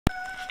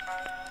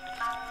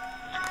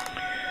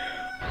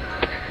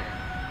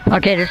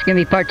Okay, this is going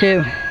to be part 2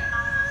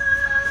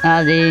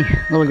 of the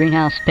little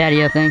greenhouse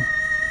patio thing.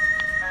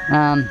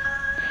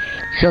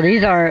 So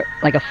these are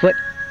like a foot,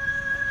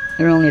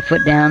 they're only a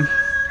foot down,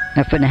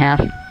 a foot and a half,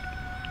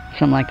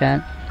 something like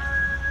that.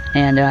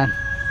 And you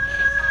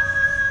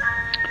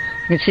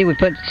can see we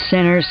put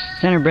center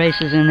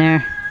braces in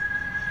there.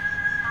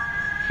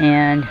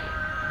 And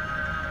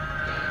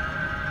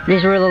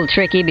these were a little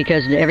tricky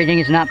because everything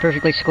is not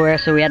perfectly square,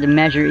 so we had to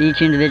measure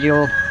each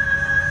individual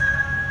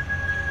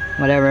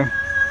whatever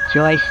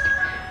joist,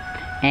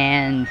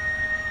 and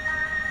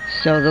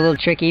so it's a little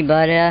tricky,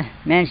 but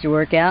managed to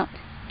work out.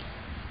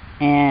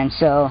 And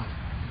so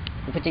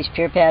we put these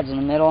pier pads in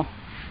the middle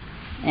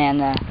and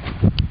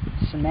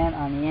cement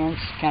on the ends,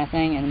 kind of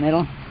thing, in the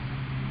middle.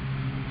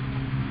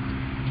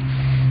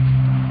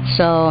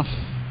 So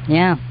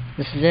yeah,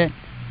 this is it.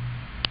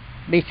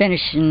 Be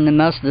finishing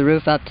most of the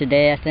roof up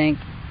today, I think.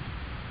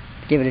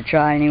 Give it a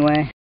try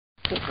anyway.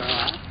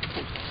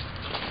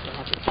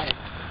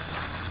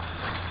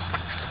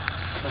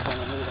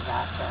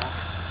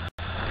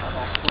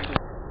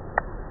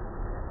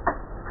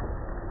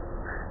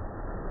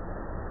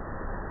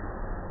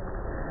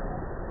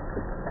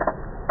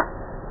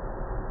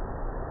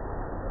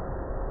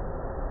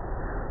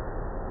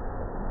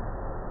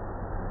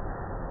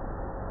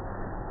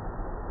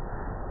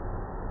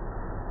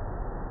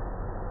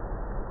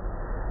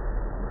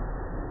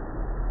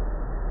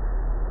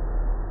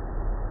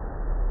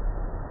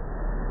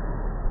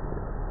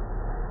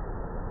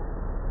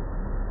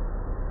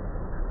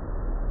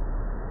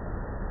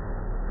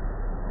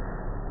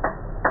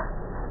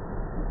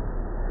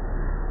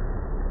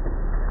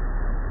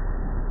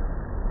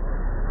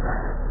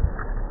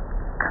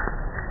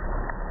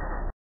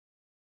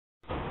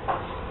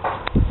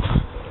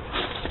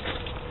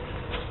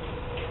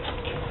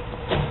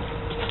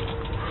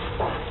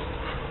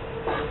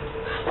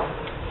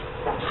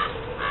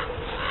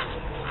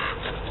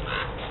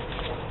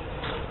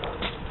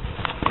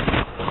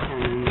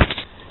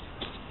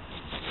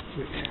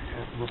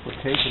 We're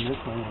taking this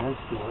one and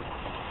to it.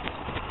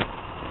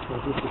 So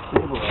just to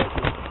stabilize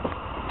it.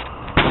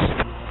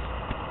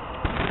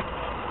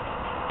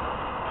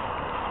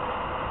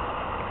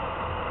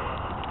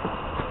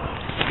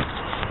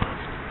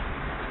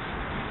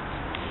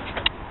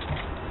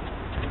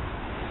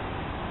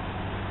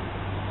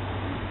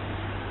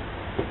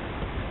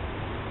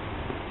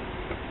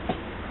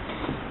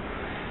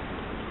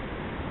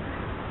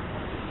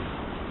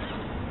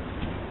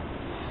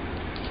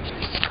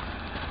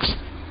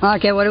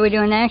 Okay, what are we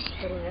doing next?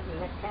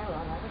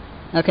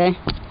 Okay.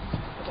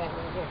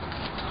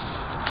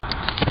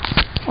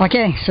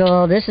 Okay,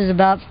 so this is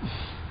about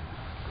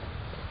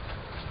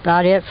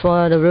it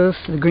for the roof,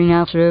 the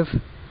greenhouse roof.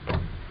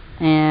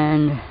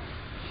 And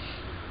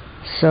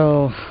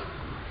so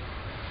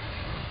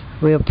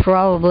we'll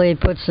probably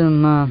put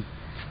some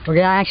we're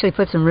gonna actually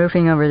put some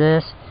roofing over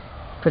this.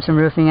 Put some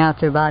roofing out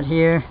to about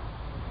here.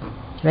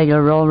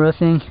 Regular roll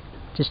roofing,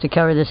 just to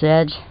cover this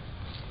edge.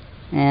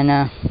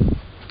 And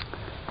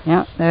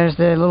yeah, there's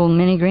the little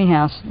mini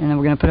greenhouse, and then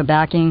we're going to put a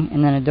backing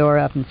and then a door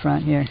up in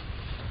front here.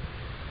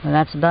 So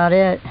that's about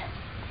it.